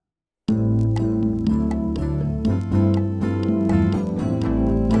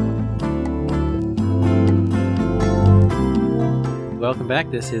welcome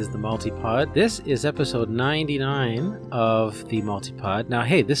back. This is the MultiPod. This is episode 99 of the MultiPod. Now,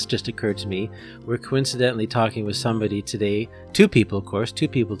 hey, this just occurred to me. We're coincidentally talking with somebody today, two people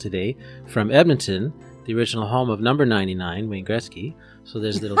today, from Edmonton, the original home of number 99, Wayne Gretzky. So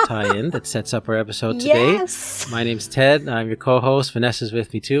there's a little tie-in that sets up our episode today. Yes! My name's Ted. I'm your co-host. Vanessa's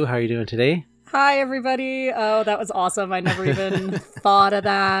with me too. How are you doing today? Hi, everybody. Oh, that was awesome. I never even thought of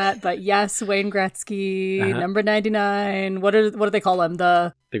that. But yes, Wayne Gretzky, number 99. What do they call him?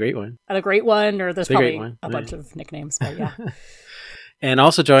 The Great One. The Great One, or there's probably a Right. bunch of nicknames, but yeah. And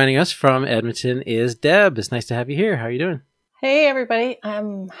also joining us from Edmonton is Deb. It's nice to have you here. How are you doing? Hey, everybody.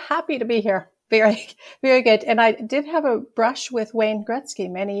 I'm happy to be here. Very, very good. And I did have a brush with Wayne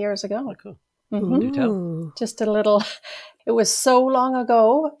Gretzky many years ago. Oh, cool. Mm-hmm. Do tell. Just a little. It was so long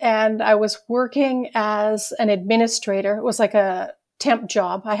ago, and I was working as an administrator. It was like a temp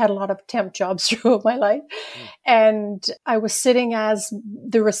job. I had a lot of temp jobs throughout my life. And I was sitting as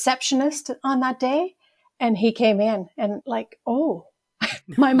the receptionist on that day, and he came in and like, oh,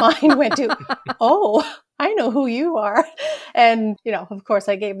 my mind went to, oh, I know who you are. And, you know, of course,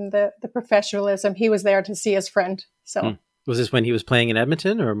 I gave him the professionalism. He was there to see his friend. So Was this when he was playing in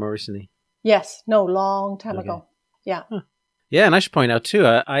Edmonton or more recently? yes, no, long time ago. Yeah. Huh. Yeah, and I should point out too,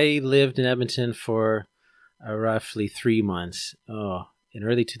 I lived in Edmonton for roughly 3 months. In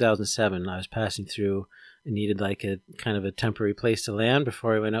early 2007, I was passing through and needed like a kind of a temporary place to land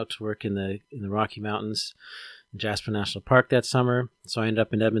before I went out to work in the Rocky Mountains, in Jasper National Park that summer. So I ended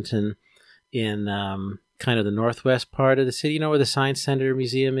up in Edmonton in kind of the northwest part of the city, you know, where the Science Center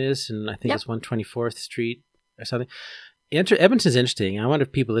Museum is, and I think it's 124th Street or something. Edmonton's interesting. I wonder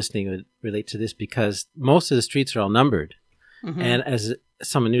if people listening would relate to this because most of the streets are all numbered. Mm-hmm. And as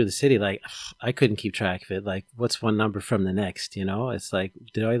someone new to the city, like, I couldn't keep track of it. Like, what's one number from the next, you know? It's like, I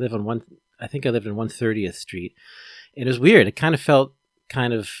think I lived on 130th Street. And it was weird. It kind of felt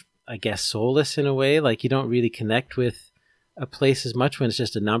I guess, soulless in a way. Like, you don't really connect with a place as much when it's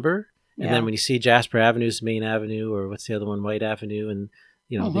just a number. And then when you see Jasper Avenue's Main Avenue, or what's the other one, White Avenue, and,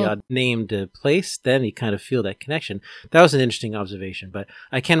 you know, the odd named place, then you kind of feel that connection. That was an interesting observation. But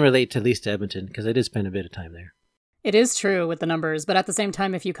I can relate to at least to Edmonton because I did spend a bit of time there. It is true with the numbers, but at the same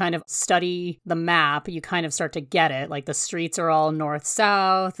time, if you kind of study the map, you kind of start to get it. Like the streets are all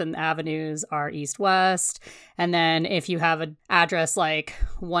north-south and avenues are east-west. And then if you have an address like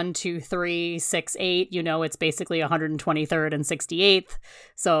 12368, you know, it's basically 123rd and 68th.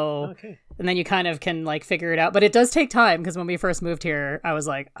 So, and then you kind of can like figure it out. But it does take time because when we first moved here, I was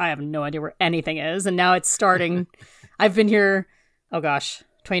like, I have no idea where anything is. And now it's starting. I've been here,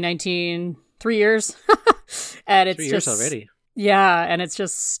 2019, 3 years. And it's 3 years already. Yeah, and it's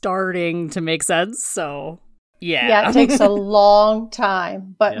just starting to make sense. So, yeah. Yeah, it takes a long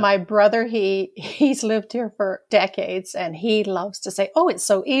time. But my brother, he's lived here for decades, and he loves to say, oh, it's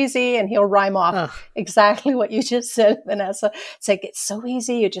so easy. And he'll rhyme off exactly what you just said, Vanessa. It's like, it's so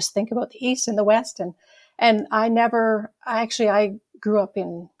easy. You just think about the East and the West. And I grew up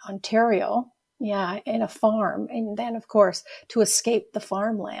in Ontario. Yeah, in a farm. And then, of course, to escape the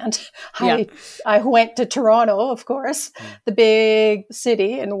farmland, I went to Toronto, of course, the big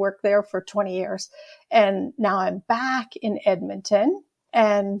city, and worked there for 20 years. And now I'm back in Edmonton,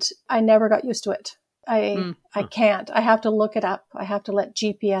 and I never got used to it. I can't. I have to look it up. I have to let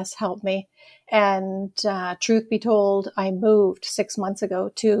GPS help me. And truth be told, I moved 6 months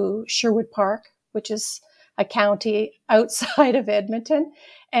ago to Sherwood Park, which is a county outside of Edmonton.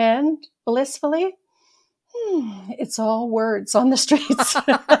 And blissfully, it's all words on the streets.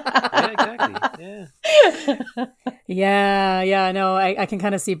 Yeah, exactly. Yeah. No, I can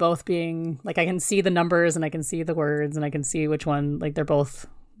kind of see both being like, I can see the numbers and I can see the words and I can see which one, like they're both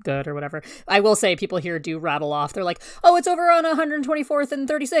good or whatever. I will say people here do rattle off. They're like, oh, it's over on 124th and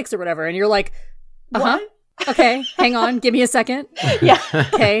 36 or whatever. And you're like, What? Okay, hang on. Give me a second. Yeah.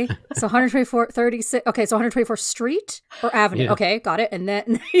 Okay, so 124th, okay, so 124th Street or Avenue. Yeah. Okay, got it. And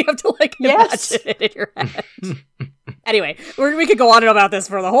then you have to like imagine it in your head. Anyway, we could go on and on about this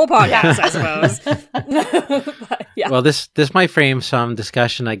for the whole podcast, I suppose. But, yeah. Well, this might frame some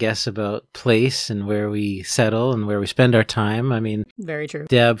discussion, I guess, about place and where we settle and where we spend our time. I mean, very true.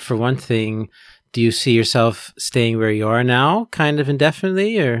 Deb, for one thing, do you see yourself staying where you are now kind of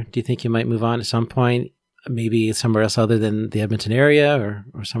indefinitely, or do you think you might move on at some point? Maybe somewhere else other than the Edmonton area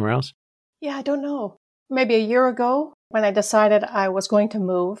or somewhere else? Yeah, I don't know. Maybe a year ago when I decided I was going to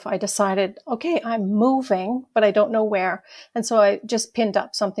move, I decided, okay, I'm moving, but I don't know where. And so I just pinned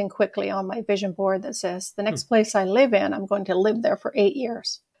up something quickly on my vision board that says, the next place I live in, I'm going to live there for 8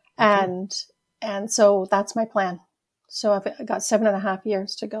 years. Okay. And so that's my plan. So I've got 7.5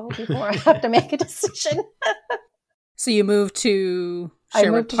 years to go before I have to make a decision. So you moved to I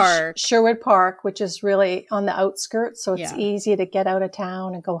Sherwood moved to Park. Sherwood Park, which is really on the outskirts. So it's easy to get out of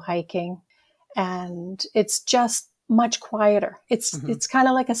town and go hiking. And it's just much quieter. It's kind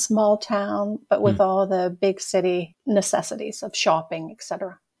of like a small town, but with all the big city necessities of shopping,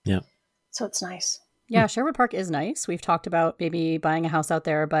 etc. Yeah. So it's nice. Yeah, Sherwood Park is nice. We've talked about maybe buying a house out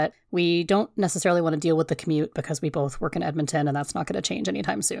there, but we don't necessarily want to deal with the commute because we both work in Edmonton and that's not going to change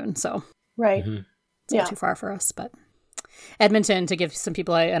anytime soon. So right. It's a little too far for us. But Edmonton, to give some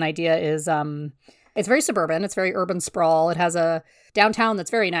people an idea, is it's very suburban. It's very urban sprawl. It has a downtown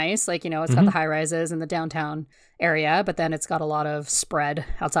that's very nice. Like, it's got the high rises in the downtown area, but then it's got a lot of spread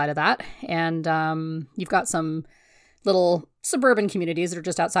outside of that. And you've got some little suburban communities that are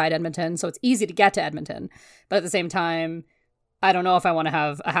just outside Edmonton. So it's easy to get to Edmonton. But at the same time, I don't know if I want to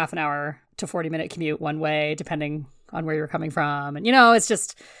have a half an hour to 40-minute commute one way, depending on where you're coming from. And, it's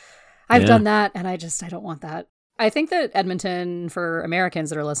just, I've done that and I don't want that. I think that Edmonton, for Americans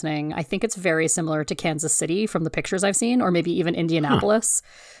that are listening, I think it's very similar to Kansas City from the pictures I've seen, or maybe even Indianapolis,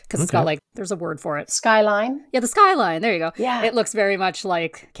 because it's got there's a word for it. Skyline. Yeah, the skyline. There you go. Yeah. It looks very much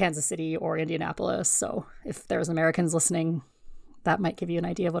like Kansas City or Indianapolis. So if there's Americans listening, that might give you an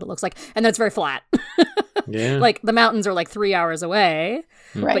idea of what it looks like. And then it's very flat. Yeah. Like the mountains are like 3 hours away,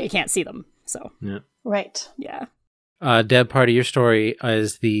 Right. but you can't see them. So Right. Yeah. Deb, part of your story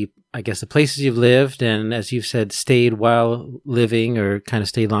is the places you've lived and, as you've said, stayed while living or kind of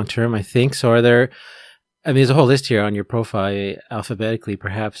stayed long term, I think. So are there, there's a whole list here on your profile, alphabetically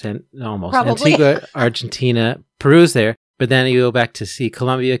perhaps, and almost. Probably. Antigua, Argentina, Peru's there. But then you go back to see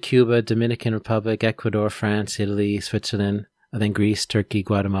Colombia, Cuba, Dominican Republic, Ecuador, France, Italy, Switzerland, and then Greece, Turkey,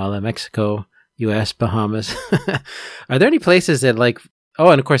 Guatemala, Mexico, U.S., Bahamas. Are there any places that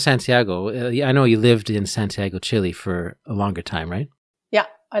and of course, Santiago. I know you lived in Santiago, Chile for a longer time, right? Yeah.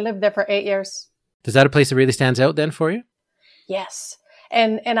 I lived there for 8 years. Is that a place that really stands out then for you? Yes.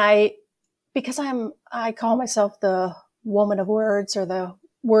 And because I call myself the woman of words or the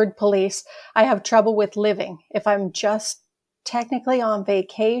word police, I have trouble with living. If I'm just technically on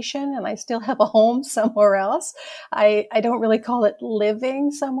vacation and I still have a home somewhere else, I don't really call it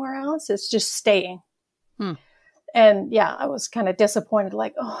living somewhere else. It's just staying. And I was kind of disappointed,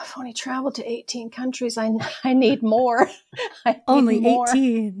 like, I've only traveled to 18 countries. I need more. Only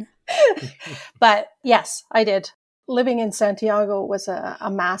 18. But yes, I did. Living in Santiago was a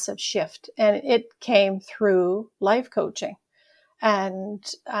massive shift, and it came through life coaching. And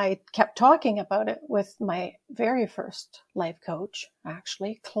I kept talking about it with my very first life coach,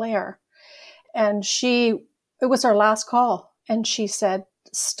 actually, Claire. And it was our last call. And she said,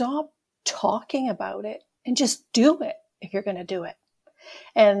 stop talking about it and just do it if you're going to do it.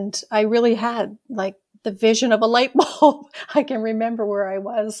 And I really had the vision of a light bulb. I can remember where I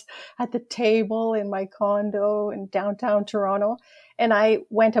was at the table in my condo in downtown Toronto. And I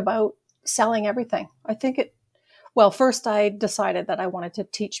went about selling everything. First I decided that I wanted to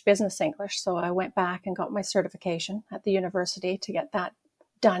teach business English. So I went back and got my certification at the university to get that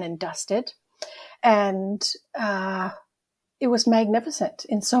done and dusted. And it was magnificent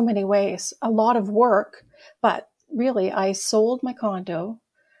in so many ways. A lot of work, but really I sold my condo,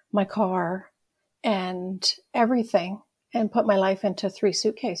 my car, and everything, and put my life into 3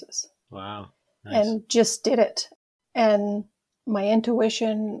 suitcases. Wow. Nice. And just did it. And my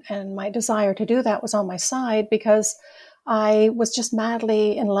intuition and my desire to do that was on my side because I was just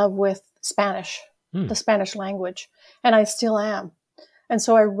madly in love with Spanish, the Spanish language, and I still am. And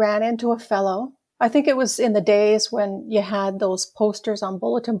so I ran into a fellow. I think it was in the days when you had those posters on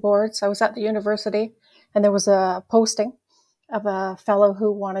bulletin boards. I was at the university and there was a posting of a fellow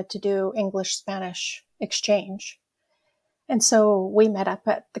who wanted to do English-Spanish exchange. And so we met up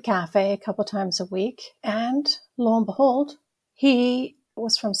at the cafe a couple times a week, and lo and behold, he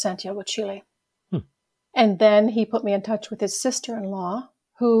was from Santiago, Chile. And then he put me in touch with his sister-in-law,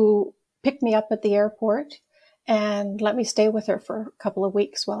 who picked me up at the airport and let me stay with her for a couple of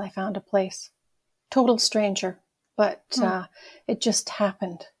weeks while I found a place. Total stranger, but it just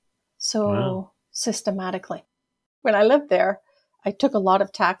happened so systematically. When I lived there, I took a lot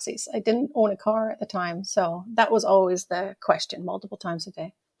of taxis. I didn't own a car at the time, so that was always the question multiple times a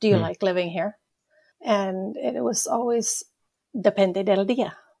day. Do you like living here? And it was always depende del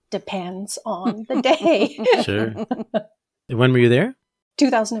día. Depends on the day. Sure. When were you there?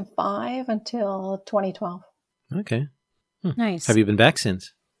 2005 until 2012. Okay. Nice. Have you been back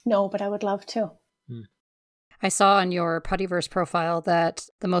since? No, but I would love to. I saw on your Puttyverse profile that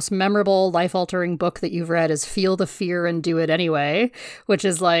the most memorable life-altering book that you've read is Feel the Fear and Do It Anyway, which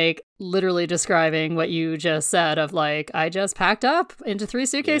is like literally describing what you just said of like, I just packed up into 3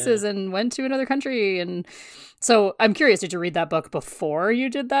 suitcases and went to another country. And so I'm curious, did you read that book before you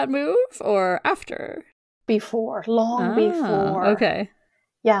did that move or after? Before, long before. Okay.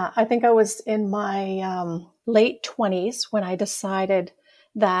 Yeah, I think I was in my late 20s when I decided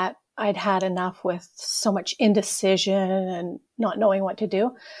that I'd had enough with so much indecision and not knowing what to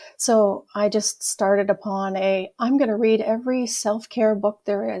do. So I just started upon I'm going to read every self-care book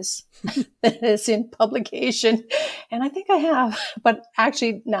there is that is in publication. And I think I have. But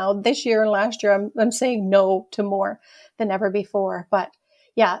actually now this year and last year, I'm saying no to more than ever before. But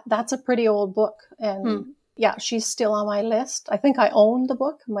yeah, that's a pretty old book. And yeah, she's still on my list. I think I own the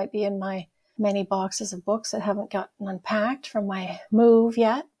book. It might be in my many boxes of books that haven't gotten unpacked from my move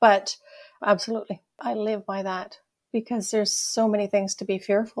yet. But absolutely, I live by that because there's so many things to be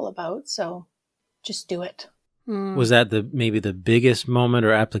fearful about. So just do it. Was that maybe the biggest moment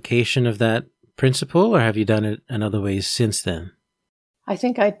or application of that principle, or have you done it in other ways since then? I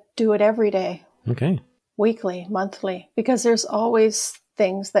think I do it every day. Okay. Weekly, monthly, because there's always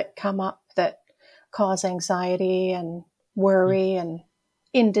things that come up that cause anxiety and worry and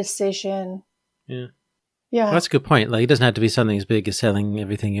indecision. Yeah. Yeah. Well, that's a good point. Like, it doesn't have to be something as big as selling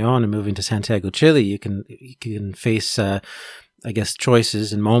everything you own and moving to Santiago, Chile. You can face, I guess,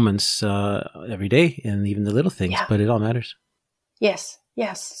 choices and moments every day, and even the little things, but it all matters. Yes.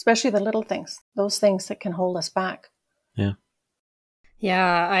 Especially the little things, those things that can hold us back. Yeah.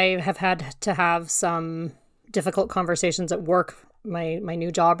 Yeah, I have had to have some difficult conversations at work, my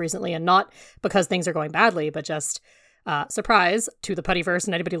new job recently, and not because things are going badly, but just surprise to the Puttyverse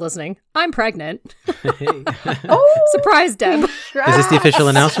and anybody listening, I'm pregnant. Surprise, Deb. Is this the official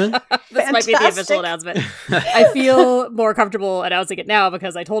announcement? This might be the official announcement. I feel more comfortable announcing it now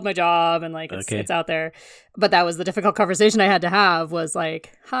because I told my job and like it's out there. But that was the difficult conversation I had to have was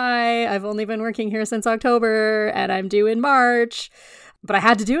like, hi, I've only been working here since October and I'm due in March. But I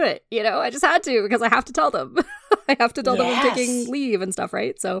had to do it, I just had to because I have to tell them. I have to tell them I'm taking leave and stuff,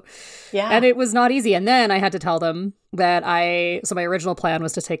 right? So, and it was not easy. And then I had to tell them that so my original plan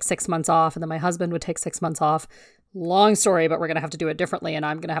was to take 6 months off and then my husband would take 6 months off. Long story, but we're going to have to do it differently and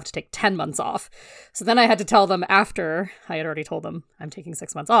I'm going to have to take 10 months off. So then I had to tell them after I had already told them I'm taking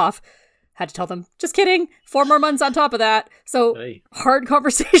 6 months off. Had to tell them, just kidding, 4 more months on top of that. So hard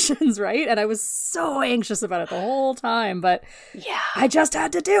conversations, right? And I was so anxious about it the whole time, but I just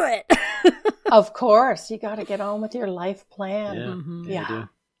had to do it. Of course. You got to get on with your life plan. Yeah.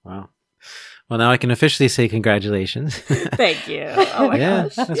 Wow. Well, now I can officially say congratulations. Thank you. Oh my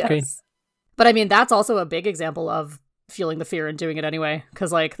gosh. That's great. But I mean, that's also a big example of feeling the fear and doing it anyway.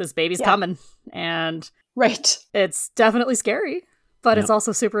 Because like this baby's coming and it's definitely scary, but it's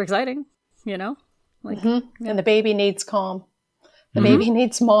also super exciting. Like, and the baby needs calm. The baby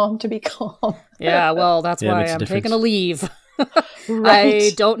needs mom to be calm. Yeah, well, that's why I'm taking a leave.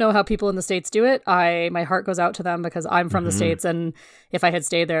 I don't know how people in the States do it. My heart goes out to them because I'm from the States, and if I had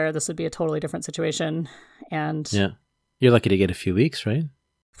stayed there, this would be a totally different situation. And you're lucky to get a few weeks, right?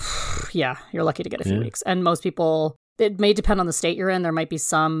 Yeah, you're lucky to get a few weeks. And most people, it may depend on the state you're in. There might be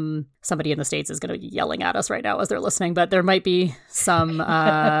somebody in the States is going to be yelling at us right now as they're listening, but there might be some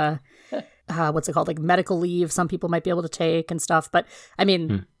what's it called, like medical leave some people might be able to take and stuff. But I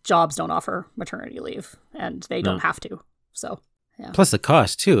mean, jobs don't offer maternity leave and they don't have to. So, yeah. Plus the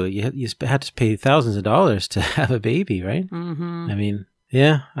cost too. You had to pay thousands of dollars to have a baby, right? I mean, we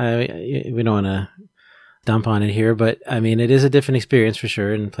don't want to dump on it here, but I mean, it is a different experience for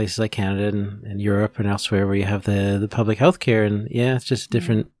sure in places like Canada and Europe and elsewhere where you have the public health care. And it's just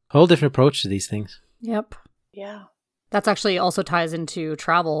a whole different approach to these things. Yep. Yeah. That's actually also ties into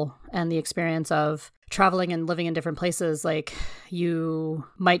travel and the experience of traveling and living in different places. Like you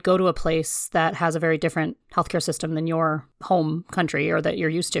might go to a place that has a very different healthcare system than your home country or that you're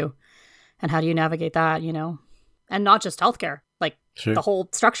used to. And how do you navigate that, And not just healthcare, like the whole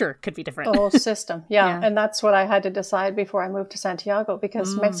structure could be different. The whole system. Yeah. And that's what I had to decide before I moved to Santiago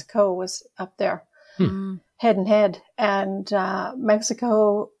because Mexico was up there head and head. And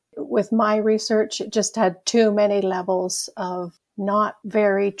Mexico, with my research, it just had too many levels of not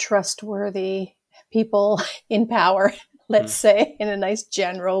very trustworthy people in power, let's say, in a nice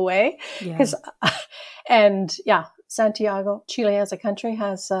general way. Santiago, Chile as a country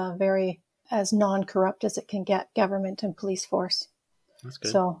has very as non-corrupt as it can get government and police force. That's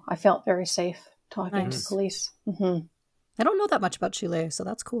good. So I felt very safe talking to police. I don't know that much about Chile, so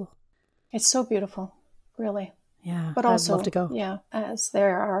that's cool. It's so beautiful, really. Yeah, but I'd also, love to go. yeah, as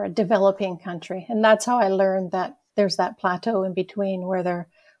there are a developing country. And that's how I learned that there's that plateau in between where they're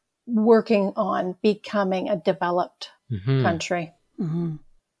working on becoming a developed country. Mm-hmm.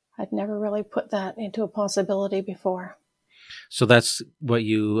 I'd never really put that into a possibility before. So that's what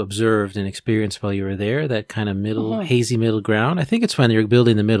you observed and experienced while you were there, that kind of hazy middle ground. I think it's when you're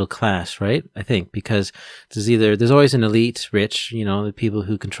building the middle class, right? I think, because there's always an elite rich, the people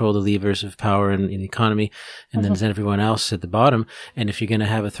who control the levers of power in the economy, and then there's everyone else at the bottom. And if you're going to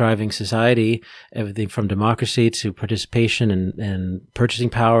have a thriving society, everything from democracy to participation and purchasing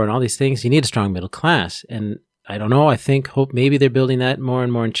power and all these things, you need a strong middle class. And I don't know, hope maybe they're building that more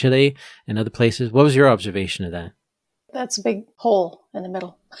and more in Chile and other places. What was your observation of that? That's a big hole in the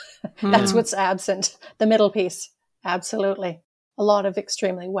middle. That's what's absent. The middle piece. Absolutely. A lot of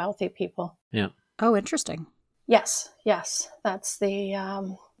extremely wealthy people. Yeah. Oh, interesting. Yes. That's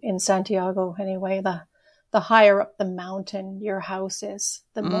the, in Santiago anyway, the higher up the mountain your house is,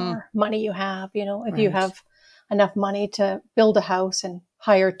 the more money you have. If you have enough money to build a house and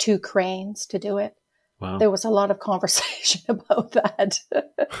hire 2 cranes to do it. Wow. There was a lot of conversation about that.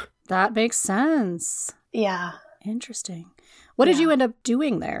 That makes sense. Yeah. Interesting. What did you end up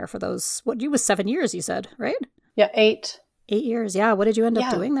doing there for those? You was 7 years, you said, right? Yeah, 8. 8 years. Yeah. What did you end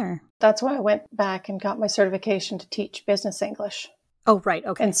up doing there? That's why I went back and got my certification to teach business English. Oh, right.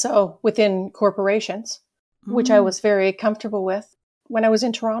 Okay. And so within corporations, which I was very comfortable with. When I was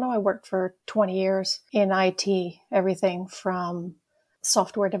in Toronto, I worked for 20 years in IT, everything from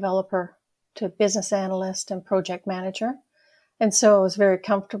software developer to business analyst and project manager. And so I was very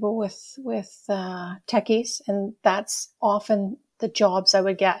comfortable with techies, and that's often the jobs I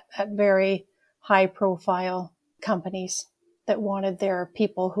would get at very high profile companies that wanted their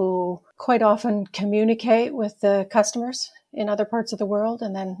people who quite often communicate with the customers in other parts of the world,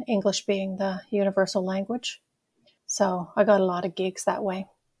 and then English being the universal language. So I got a lot of gigs that way.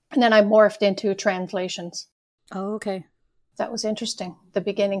 And then I morphed into translations. Oh, okay. That was interesting. The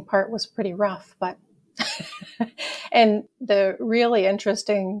beginning part was pretty rough, but and the really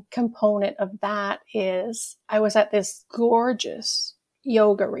interesting component of that is I was at this gorgeous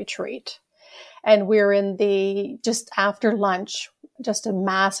yoga retreat, and we're in just after lunch, just a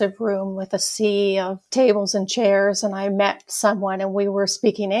massive room with a sea of tables and chairs. And I met someone and we were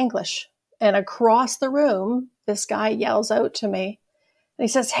speaking English, and across the room, this guy yells out to me and he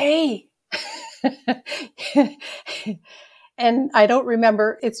says, "Hey." And I don't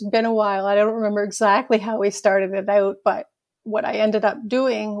remember, it's been a while. I don't remember exactly how we started it out, but what I ended up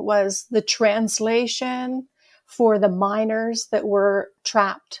doing was the translation for the miners that were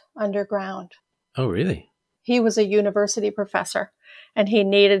trapped underground. Oh, really? He was a university professor and he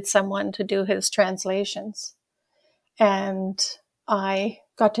needed someone to do his translations. And I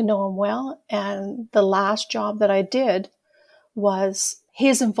got to know him well. And the last job that I did was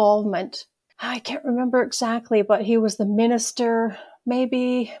his involvement. I can't remember exactly, but he was the minister,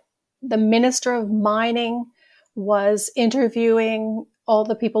 maybe the minister of mining was interviewing all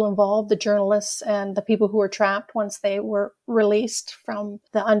the people involved, the journalists and the people who were trapped once they were released from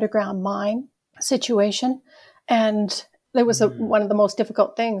the underground mine situation. And there was one of the most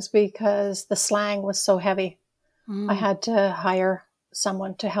difficult things because the slang was so heavy. I had to hire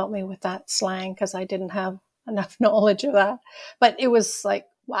someone to help me with that slang because I didn't have enough knowledge of that. But it was like,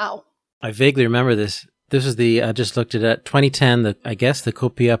 wow. I vaguely remember this. This is I just looked at it, 2010, the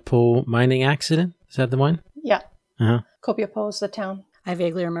Copiapó mining accident. Is that the one? Yeah. Copiapó is the town. I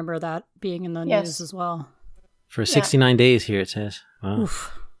vaguely remember that being in the news as well. For 69 days here, it says. Wow.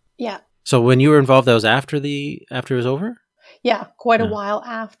 Oof. Yeah. So when you were involved, that was after it was over? Yeah, quite a while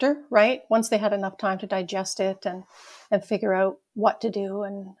after, right? Once they had enough time to digest it and figure out what to do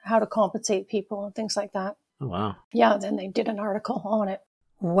and how to compensate people and things like that. Oh, wow. Yeah, then they did an article on it.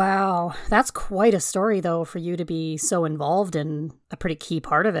 Wow. That's quite a story, though, for you to be so involved in a pretty key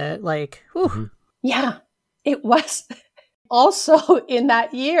part of it. Like, whew. Mm-hmm. Yeah, it was. Also, in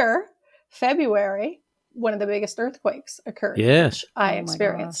that year, February, one of the biggest earthquakes occurred. Yes. Which I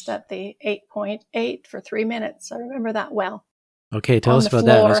experienced at the 8.8 for 3 minutes. I remember that well. Okay, tell us about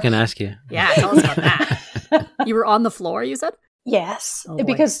that. I was going to ask you. Yeah, tell us about that. You were on the floor, you said? Yes, Oh,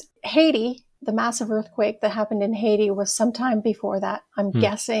 because Haiti, the massive earthquake that happened in Haiti was sometime before that. I'm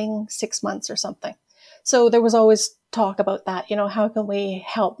guessing 6 months or something. So there was always talk about that. How can we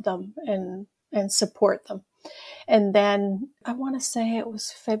help them and support them? And then I want to say it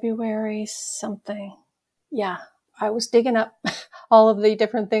was February something. Yeah, I was digging up all of the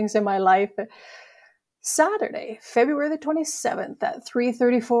different things in my life. Saturday, February the 27th at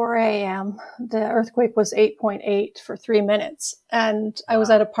 3:34 a.m., the earthquake was 8.8 for 3 minutes. And I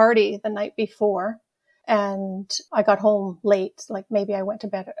was at a party the night before And I got home late, like maybe I went to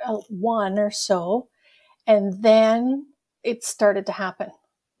bed at 1 or so. And then it started to happen.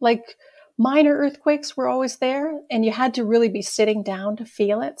 Like minor earthquakes were always there, and you had to really be sitting down to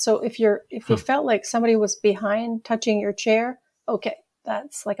feel it. So if you felt like somebody was behind touching your chair, okay,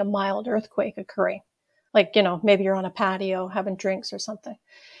 that's like a mild earthquake occurring. Like, maybe you're on a patio having drinks or something.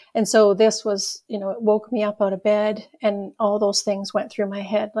 And so this was, it woke me up out of bed, and all those things went through my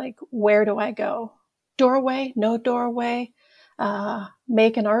head. Like, where do I go? Doorway? No doorway?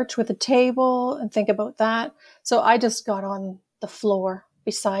 Make an arch with a table and think about that. So I just got on the floor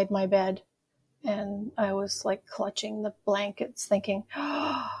beside my bed, and I was like clutching the blankets thinking,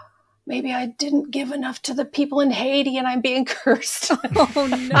 maybe I didn't give enough to the people in Haiti and I'm being cursed. Oh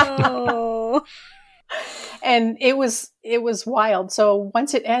no. And it was wild. So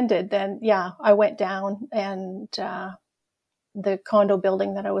once it ended, then I went down, and the condo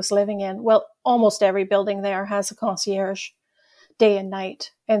building that I was living in, well, almost every building there has a concierge day and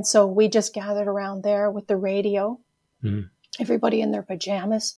night. And so we just gathered around there with the radio, everybody in their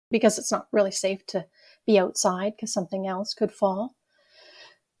pajamas, because it's not really safe to be outside because something else could fall.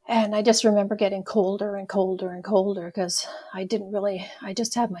 And I just remember getting colder and colder and colder because I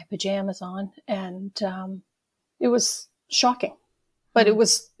just had my pajamas on, and it was shocking. But it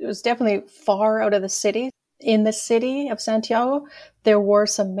was definitely far out of the city. In the city of Santiago, there were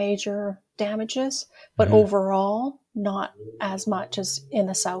some major damages, but overall, not as much as in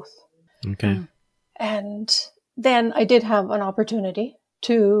the south. Okay. And then I did have an opportunity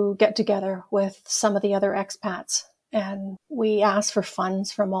to get together with some of the other expats. And we asked for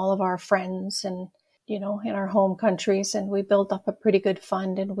funds from all of our friends and, in our home countries. And we built up a pretty good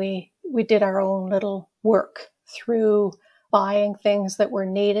fund, and we did our own little work through buying things that were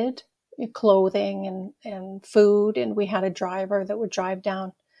needed, clothing and food. And we had a driver that would drive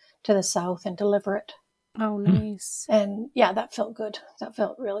down to the south and deliver it. Oh, nice. And that felt good. That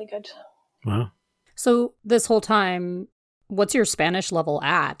felt really good. Wow. So this whole time, what's your Spanish level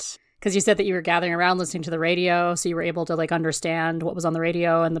at? Because you said that you were gathering around listening to the radio, so you were able to like understand what was on the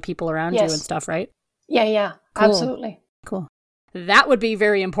radio and the people around you and stuff, right? Yeah, cool. Absolutely. Cool. That would be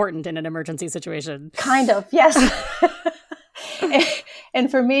very important in an emergency situation. Kind of, yes. And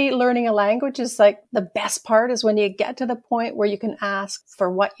for me, learning a language is like the best part is when you get to the point where you can ask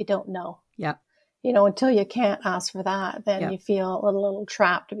for what you don't know. Yeah. Until you can't ask for that, then you feel a little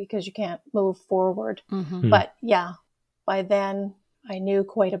trapped because you can't move forward. Mm-hmm. But by then I knew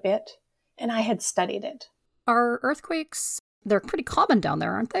quite a bit, and I had studied it. Are earthquakes, they're pretty common down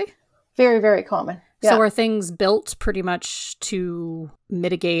there, aren't they? Very, very common. Yeah. So are things built pretty much to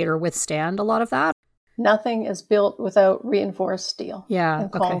mitigate or withstand a lot of that? Nothing is built without reinforced steel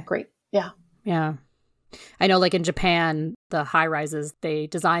and concrete. Yeah. Yeah. I know like in Japan, the high rises, they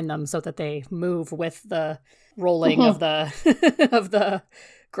design them so that they move with the rolling of the of the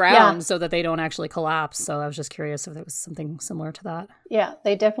ground so that they don't actually collapse. So I was just curious if there was something similar to that. Yeah,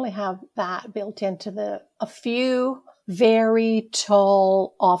 they definitely have that built into a few very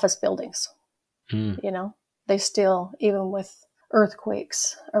tall office buildings. They still, even with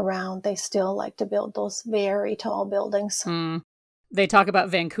earthquakes around, they still like to build those very tall buildings. They talk about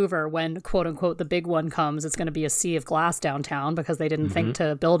Vancouver when, quote unquote, the big one comes, it's going to be a sea of glass downtown because they didn't think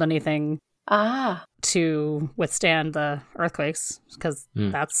to build anything to withstand the earthquakes, because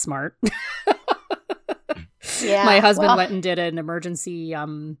that's smart. My husband went and did an emergency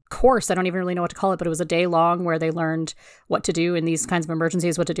course. I don't even really know what to call it, but it was a day long where they learned what to do in these kinds of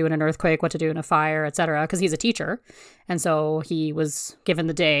emergencies, what to do in an earthquake, what to do in a fire, etc. Because he's a teacher. And so he was given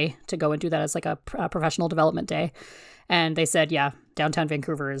the day to go and do that as like a professional development day. And they said, downtown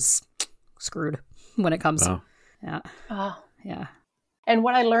Vancouver is screwed when it comes. Wow. Yeah. And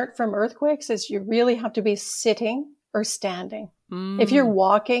what I learned from earthquakes is you really have to be sitting or standing. If you're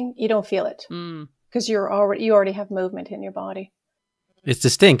walking, you don't feel it because you already have movement in your body. It's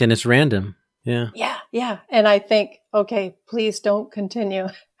distinct and it's random. Yeah. Yeah. And I think, okay, please don't continue.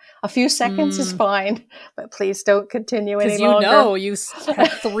 A few seconds is fine, but please don't continue any longer. You had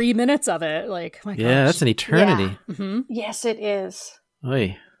 3 minutes of it. Like, my gosh. Yeah, that's an eternity. Yeah. Mm-hmm. Yes, it is.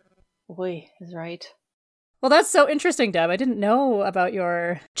 Oy is right. Well, that's so interesting, Deb. I didn't know about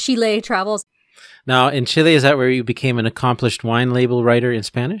your Chile travels. Now, in Chile, is that where you became an accomplished wine label writer in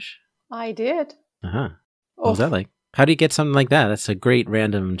Spanish? I did. What was that like? How do you get something like that? That's a great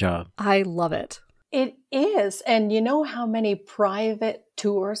random job. I love it. It is. And you know how many private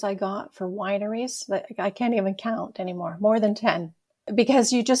tours I got for wineries? I can't even count anymore. More than 10.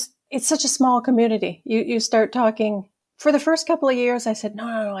 Because it's such a small community. You start talking for the first couple of years, I said,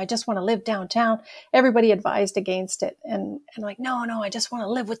 no, I just want to live downtown. Everybody advised against it. And like, no, I just want to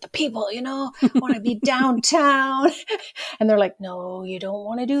live with the people, I want to be downtown. And they're like, no, you don't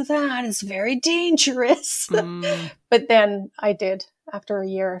want to do that. It's very dangerous. But then I did. After a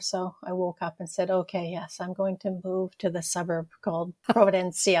year or so, I woke up and said, okay, yes, I'm going to move to the suburb called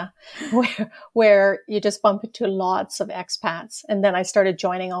Providencia, where you just bump into lots of expats. And then I started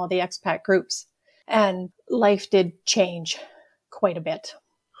joining all the expat groups. And life did change quite a bit.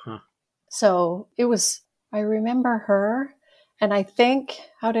 So I remember her, and I think,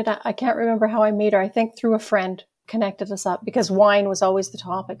 I can't remember how I met her. I think through a friend connected us up, because wine was always the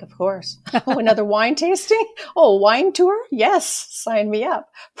topic, of course. Oh, another wine tasting? Oh, wine tour? Yes, sign me up.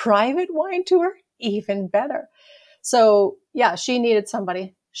 Private wine tour? Even better. So yeah, she needed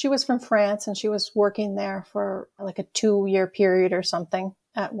somebody. She was from France, and she was working there for like a 2-year period or something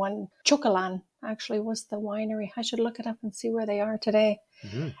at one. Chocolan actually was the winery. I should look it up and see where they are today.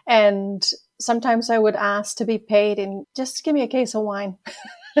 Mm-hmm. And sometimes I would ask to be paid in just give me a case of wine.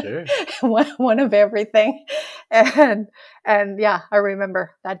 Sure. one of everything. And yeah, I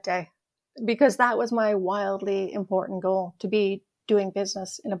remember that day, because that was my wildly important goal, to be doing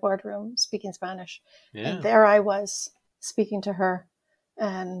business in a boardroom speaking Spanish. Yeah. And there I was speaking to her,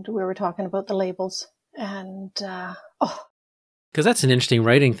 and we were talking about the labels, and because that's an interesting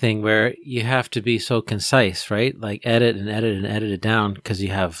writing thing where you have to be so concise, right? Like edit it down, because you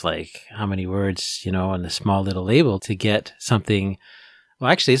have like how many words, on the small little label to get something. Well,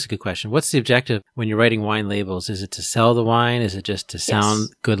 actually, it's a good question. What's the objective when you're writing wine labels? Is it to sell the wine? Is it just to sound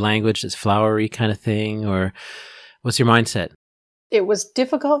good language? It's flowery kind of thing? Or what's your mindset? It was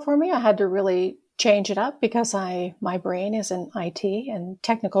difficult for me. I had to really change it up, because my brain is in IT, and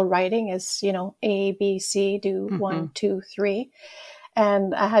technical writing is, A, B, C, do 1, 2, 3.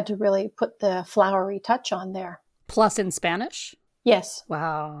 And I had to really put the flowery touch on there. Plus in Spanish? Yes.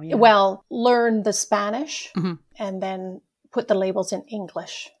 Wow. Yeah. Well, learn the Spanish and then put the labels in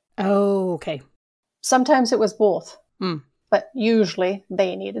English. Oh, okay. Sometimes it was both, but usually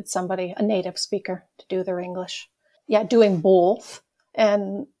they needed a native speaker, to do their English. Yeah, doing both.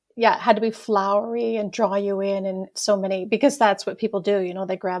 And yeah, it had to be flowery and draw you in, and so many, because that's what people do.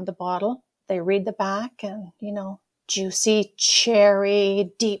 They grab the bottle, they read the back, and, juicy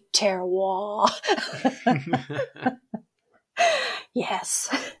cherry, deep terroir. Yes.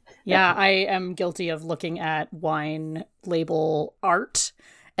 Yeah, I am guilty of looking at wine label art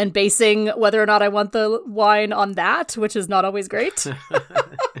and basing whether or not I want the wine on that, which is not always great.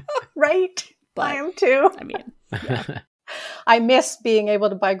 Right. But, I am too. I mean, yeah. I miss being able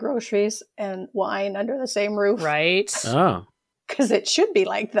to buy groceries and wine under the same roof. Right. Oh. Because it should be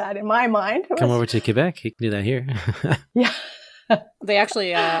like that in my mind. Come over to Quebec. You can do that here. Yeah. They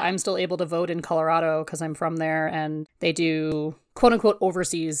actually, I'm still able to vote in Colorado because I'm from there, and they do quote unquote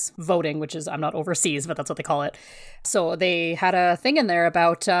overseas voting, which is, I'm not overseas, but that's what they call it. So they had a thing in there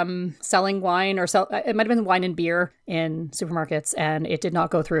about selling wine, it might have been wine and beer in supermarkets, and it did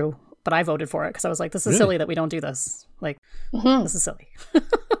not go through. But I voted for it because I was like, this is silly that we don't do this. Like, this is silly.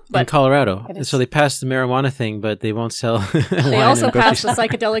 But in Colorado. So they passed the marijuana thing, but they won't sell They also passed the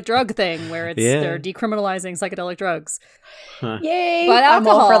psychedelic drug thing where they're decriminalizing psychedelic drugs. Huh. Yay! But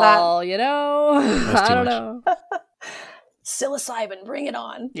alcohol, I'm all for that. I don't know. Psilocybin, bring it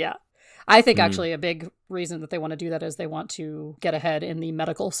on. Yeah. I think actually a big reason that they want to do that is they want to get ahead in the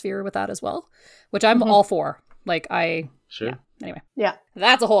medical sphere with that as well, which I'm all for. Sure. Yeah. Anyway. Yeah.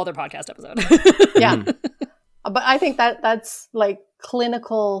 That's a whole other podcast episode. Yeah. But I think that's like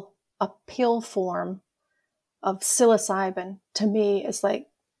clinical, a pill form of psilocybin to me is like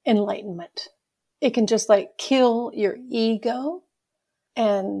enlightenment. It can just like kill your ego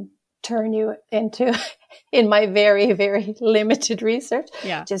and turn you into, in my very, very limited research,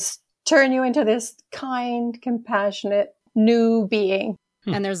 just turn you into this kind, compassionate new being.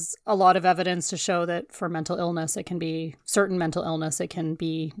 And there's a lot of evidence to show that for mental illness, certain mental illness, it can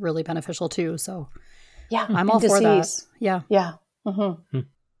be really beneficial too. So yeah, I'm all for that. Yeah. Yeah. Mm-hmm.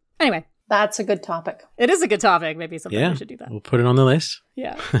 Anyway. That's a good topic. It is a good topic. Maybe sometime we should do that. We'll put it on the list.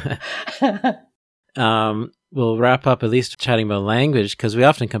 Yeah. We'll wrap up at least chatting about language, because we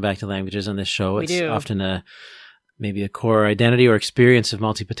often come back to languages on this show. It's often maybe a core identity or experience of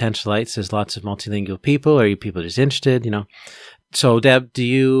multi-potentialites. There's lots of multilingual people, or people just interested, So, Deb, do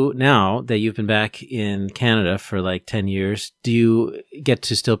you, now that you've been back in Canada for like 10 years, do you get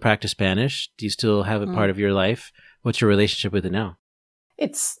to still practice Spanish? Do you still have it part of your life? What's your relationship with it now?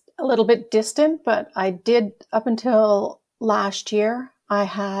 It's a little bit distant, but I did, up until last year, I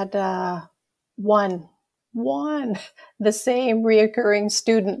had the same reoccurring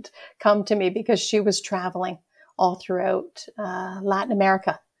student come to me because she was traveling all throughout Latin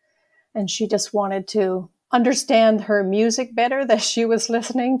America. And she just wanted to understand her music better that she was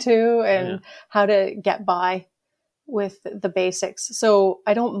listening to and how to get by with the basics. So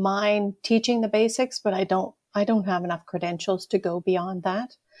I don't mind teaching the basics, but I don't have enough credentials to go beyond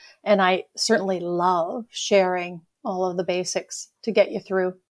that. And I certainly love sharing all of the basics to get you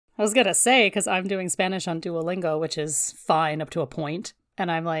through. I was going to say, because I'm doing Spanish on Duolingo, which is fine up to a point.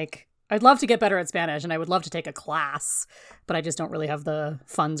 And I'm like, I'd love to get better at Spanish and I would love to take a class, but I just don't really have the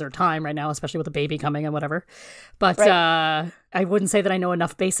funds or time right now, especially with a baby coming and whatever. But I wouldn't say that I know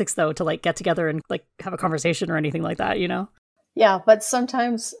enough basics, though, to like get together and like have a conversation or anything like that, you know? Yeah, but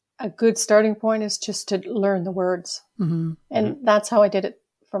sometimes a good starting point is just to learn the words. Mm-hmm. And that's how I did it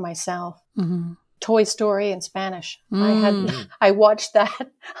for myself. Mm-hmm. Toy Story in Spanish. I watched that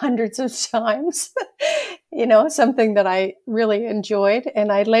hundreds of times, you know, something that I really enjoyed.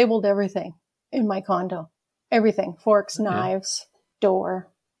 And I labeled everything in my condo, everything, forks, knives,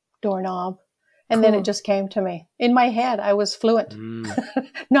 doorknob. And then it just came to me in my head. I was fluent.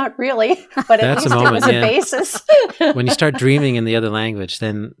 Not really, but at least it was a basis. When you start dreaming in the other language,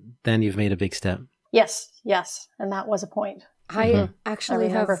 then you've made a big step. Yes. And that was a point. I actually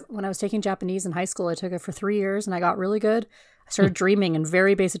have, when I was taking Japanese in high school, I took it for 3 years and I got really good. I started dreaming in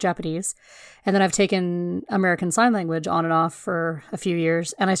very basic Japanese. And then I've taken American Sign Language on and off for a few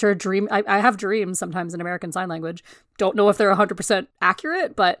years. And I started dreaming. I have dreams sometimes in American Sign Language. Don't know if they're 100%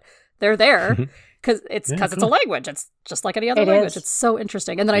 accurate, but they're there because it's a language. It's just like any other language. It's so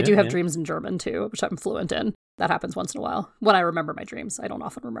interesting. And then I do have dreams in German too, which I'm fluent in. That happens once in a while when I remember my dreams. I don't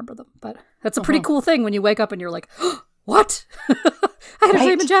often remember them, but that's a pretty cool thing when you wake up and you're like, oh, what? I had a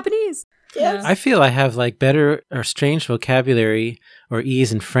dream in Japanese. Yes. I feel I have like better or strange vocabulary or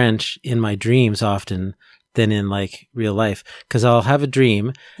ease in French in my dreams often than in like real life. Because I'll have a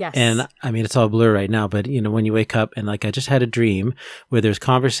dream. Yes. And I mean, it's all blur right now, but you know, when you wake up and like I just had a dream where there's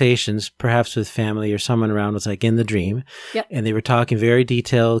conversations, perhaps with family or someone around was like in the dream. Yep. And they were talking very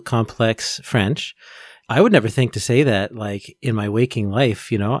detailed, complex French. I would never think to say that like in my waking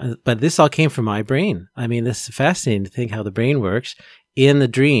life, you know, but this all came from my brain. I mean, this is fascinating to think how the brain works in the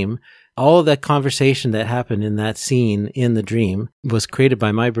dream. All of that conversation that happened in that scene in the dream was created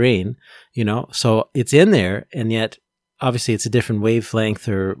by my brain, you know, so it's in there. And yet obviously it's a different wavelength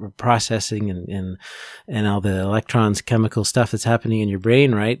or processing and all the electrons, chemical stuff that's happening in your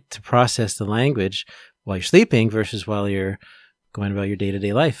brain, right? To process the language while you're sleeping versus while you're going about your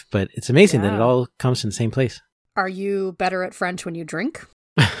day-to-day life. But it's amazing that it all comes from the same place. Are you better at French when you drink?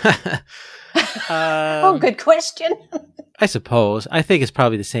 Good question. I suppose. I think it's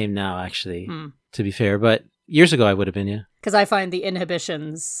probably the same now, actually, to be fair. But years ago, I would have been, yeah. Because I find the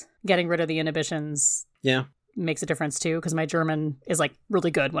inhibitions, getting rid of the inhibitions makes a difference too. Because my German is like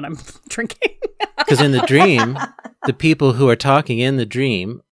really good when I'm drinking. Because in the dream, the people who are talking in the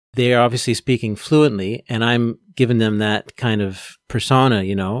dream, they are obviously speaking fluently, and I'm giving them that kind of persona,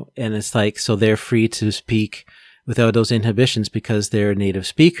 you know, and it's like, so they're free to speak without those inhibitions because they're a native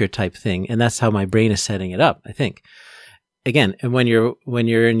speaker type thing. And that's how my brain is setting it up, I think. Again, and when you're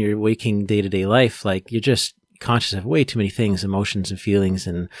in your waking day-to-day life, like you're just conscious of way too many things, emotions and feelings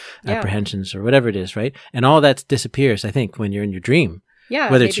and apprehensions or whatever it is, right? And all that disappears, I think, when you're in your dream. Yeah.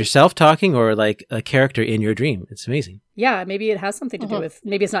 Whether it's yourself talking or like a character in your dream. It's amazing. Yeah, maybe it has something to do with,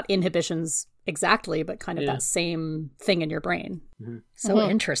 maybe it's not inhibitions exactly, but kind of that same thing in your brain. So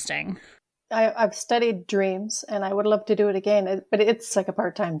interesting. I've studied dreams and I would love to do it again, but it's like a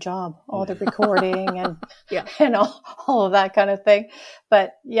part-time job, all the recording and and all of that kind of thing.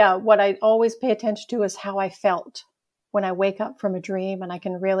 But yeah, what I always pay attention to is how I felt when I wake up from a dream and I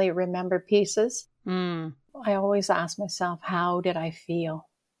can really remember pieces. I always ask myself, how did I feel?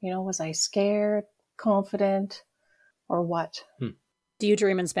 You know, was I scared, confident, or what? Do you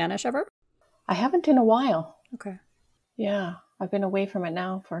dream in Spanish ever? I haven't in a while. Okay. Yeah, I've been away from it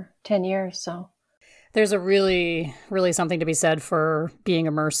now for 10 years, so. There's a really, really something to be said for being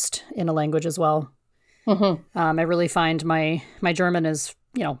immersed in a language as well. I really find my German is,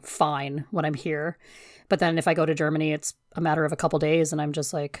 you know, fine when I'm here. But then if I go to Germany, it's a matter of a couple days and I'm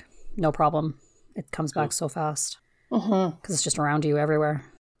just like, no problem. It comes back so fast because it's just around you everywhere.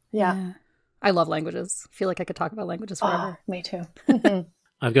 Yeah. I love languages. I feel like I could talk about languages forever. Me too.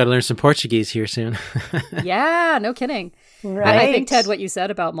 I've got to learn some Portuguese here soon. Yeah, no kidding. Right. I think, Ted, what you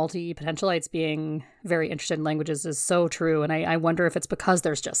said about multi-potentialites being very interested in languages is so true. And I wonder if it's because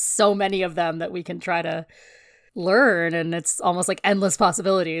there's just so many of them that we can try to learn. And it's almost like endless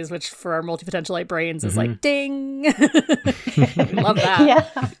possibilities, which for our multi-potentialite brains is like, ding. We love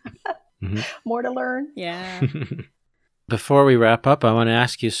that. Yeah. More to learn. Yeah. Before we wrap up, I want to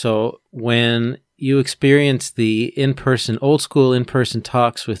ask you, so when you experienced the old school in-person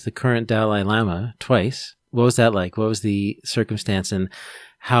talks with the current Dalai Lama twice. What was that like? What was the circumstance and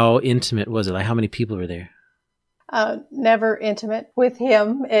how intimate was it? Like how many people were there? Never intimate with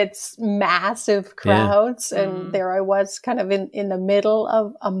him. It's massive crowds. And there I was kind of in the middle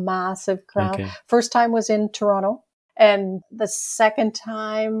of a massive crowd. Okay. First time was in Toronto. And the second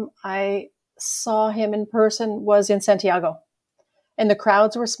time I saw him in person was in Santiago. And the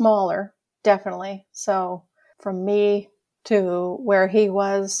crowds were smaller, definitely. So from me to where he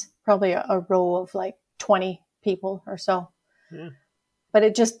was, probably a row of like 20 people or so. Yeah. But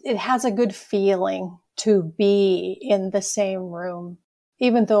it has a good feeling to be in the same room.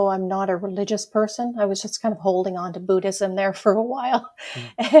 Even though I'm not a religious person, I was just kind of holding on to Buddhism there for a while.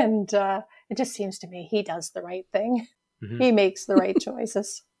 And it just seems to me he does the right thing. Mm-hmm. He makes the right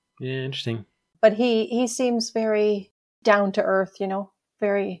choices. Yeah, interesting. But he seems very down to earth,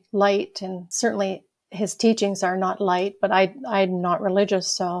 very light. And certainly his teachings are not light, but I'm not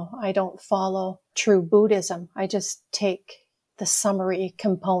religious, so I don't follow true Buddhism. I just take the summary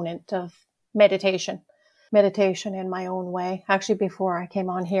component of meditation in my own way. Actually, before I came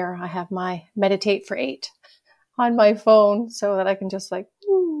on here, I have my Meditate for 8 on my phone so that I can just like,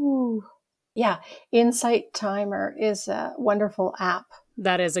 ooh. Yeah, Insight Timer is a wonderful app.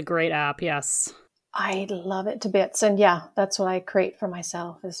 That is a great app, yes. I love it to bits. And yeah, that's what I create for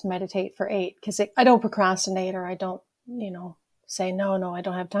myself is Meditate for 8 because I don't procrastinate or I don't, say, no, I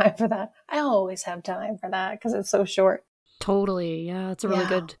don't have time for that. I always have time for that because it's so short. Totally. Yeah, it's a really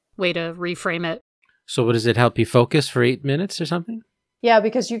good way to reframe it. So what does it help you focus for 8 minutes or something? Yeah,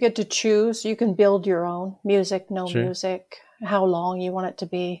 because you get to choose. You can build your own music, music, how long you want it to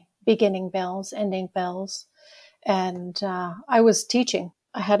be, beginning bells, ending bells. And I was teaching.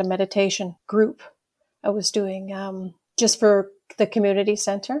 I had a meditation group I was doing just for the community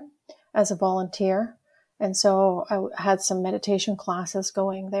center as a volunteer. And so I had some meditation classes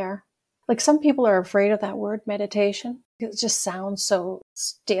going there. Like some people are afraid of that word meditation. It just sounds so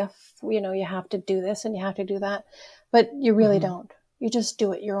stiff. You have to do this and you have to do that. But you really don't. You just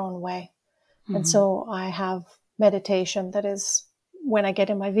do it your own way. Mm-hmm. And so I have meditation that is when I get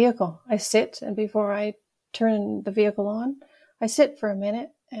in my vehicle, I sit, and before I turn the vehicle on, I sit for a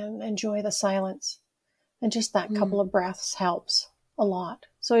minute and enjoy the silence. And just that couple of breaths helps a lot.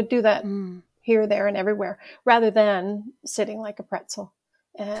 So I do that here, there, and everywhere, rather than sitting like a pretzel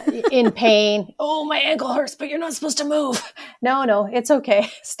in pain. Oh, my ankle hurts, but you're not supposed to move. No, it's okay.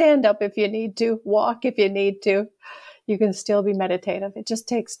 Stand up if you need to. Walk if you need to. You can still be meditative. It just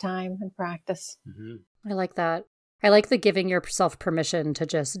takes time and practice. Mm-hmm. I like that. I like the giving yourself permission to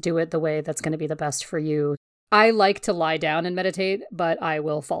just do it the way that's going to be the best for you. I like to lie down and meditate, but I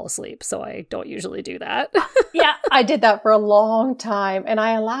will fall asleep, so I don't usually do that. Yeah, I did that for a long time, and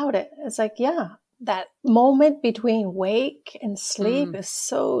I allowed it. It's like, that moment between wake and sleep is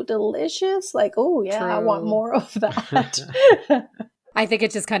so delicious. Like, oh, yeah, True. I want more of that. I think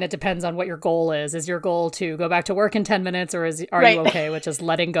it just kind of depends on what your goal is. Is your goal to go back to work in 10 minutes or are you okay with just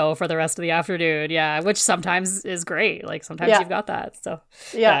letting go for the rest of the afternoon? Yeah, which sometimes is great. Like sometimes you've got that. So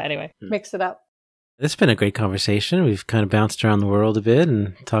anyway. Mix it up. It's been a great conversation. We've kind of bounced around the world a bit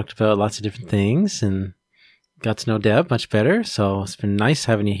and talked about lots of different things and got to know Deb much better. So it's been nice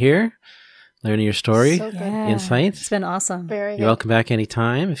having you here, learning your story, insights. It's been awesome. Very good. You're welcome back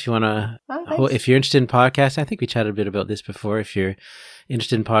anytime. If you want to, if you're interested in podcasting, I think we chatted a bit about this before. If you're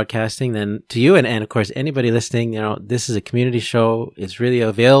interested in podcasting, then to you and of course anybody listening, this is a community show. It's really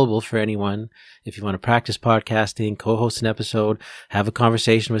available for anyone. If you want to practice podcasting, co-host an episode, have a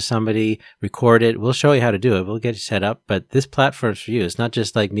conversation with somebody, record it, we'll show you how to do it. We'll get you set up. But this platform's for you. It's not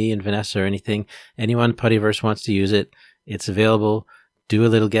just like me and Vanessa or anything. Anyone Puttyverse wants to use it, it's available. Do a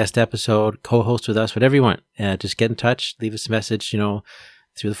little guest episode, co-host with us, whatever you want. Just get in touch, leave us a message, through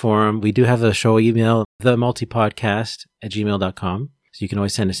the forum. We do have a show email, themultipodcast@gmail.com. So you can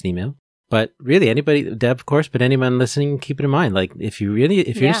always send us an email. But really, anybody, Deb, of course, but anyone listening, keep it in mind. Like, if you're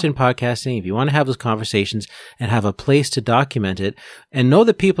interested in podcasting, if you want to have those conversations and have a place to document it, and know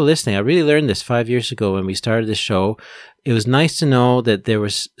that people listening, I really learned this 5 years ago when we started this show. It was nice to know that there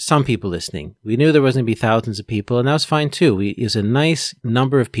was some people listening. We knew there wasn't going to be thousands of people, and that was fine too. It was a nice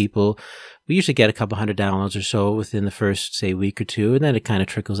number of people. We usually get a couple hundred downloads or so within the first, say, week or two, and then it kind of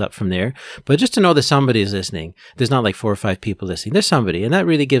trickles up from there. But just to know that somebody is listening, there's not like 4 or 5 people listening. There's somebody, and that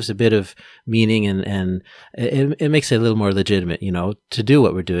really gives a bit of meaning, and it makes it a little more legitimate, to do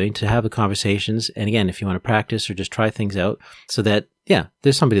what we're doing, to have the conversations. And again, if you want to practice or just try things out, so that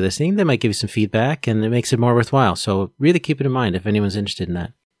there's somebody listening, they might give you some feedback, and it makes it more worthwhile. So really keep it in mind if anyone's interested in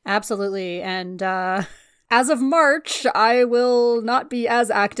that. Absolutely, and as of March, I will not be as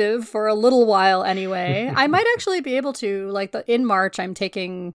active for a little while anyway. I might actually be able to, like, in March, I'm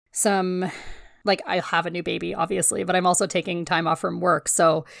taking some, like, I have a new baby, obviously, but I'm also taking time off from work.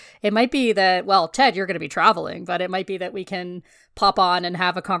 So it might be that, well, Ted, you're going to be traveling, but it might be that we can pop on and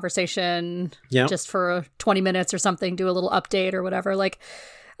have a conversation just for 20 minutes or something, do a little update or whatever. Like,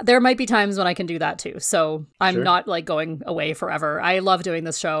 there might be times when I can do that too. So I'm not like going away forever. I love doing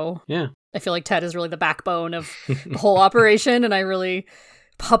this show. Yeah. I feel like Ted is really the backbone of the whole operation. And I really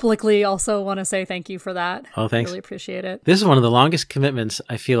publicly also want to say thank you for that. Oh, thanks. I really appreciate it. This is one of the longest commitments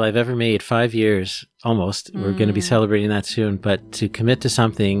I feel I've ever made. 5 years, almost. We're going to be celebrating that soon. But to commit to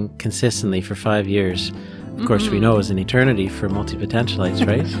something consistently for 5 years, of course, we know is an eternity for multi-potentialites,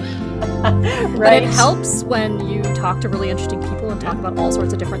 right? Right. But it helps when you talk to really interesting people and talk about all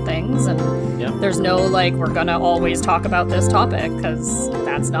sorts of different things. And there's no, like, we're going to always talk about this topic, because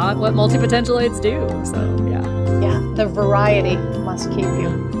that's not what multi-potentialites do. So, Yeah, the variety must keep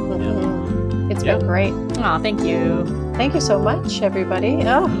you. It's been great. Aw, thank you. Thank you so much, everybody.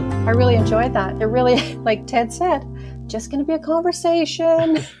 Oh, I really enjoyed that. It really, like Ted said, just going to be a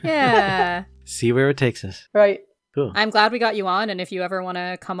conversation. Yeah. See where it takes us. Right. Cool. I'm glad we got you on. And if you ever want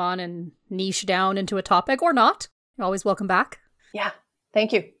to come on and niche down into a topic or not, you're always welcome back. Yeah.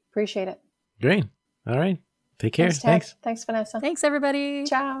 Thank you. Appreciate it. Great. All right. Take care. Thanks, Ted. Thanks, Vanessa. Thanks, everybody.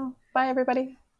 Ciao. Bye, everybody.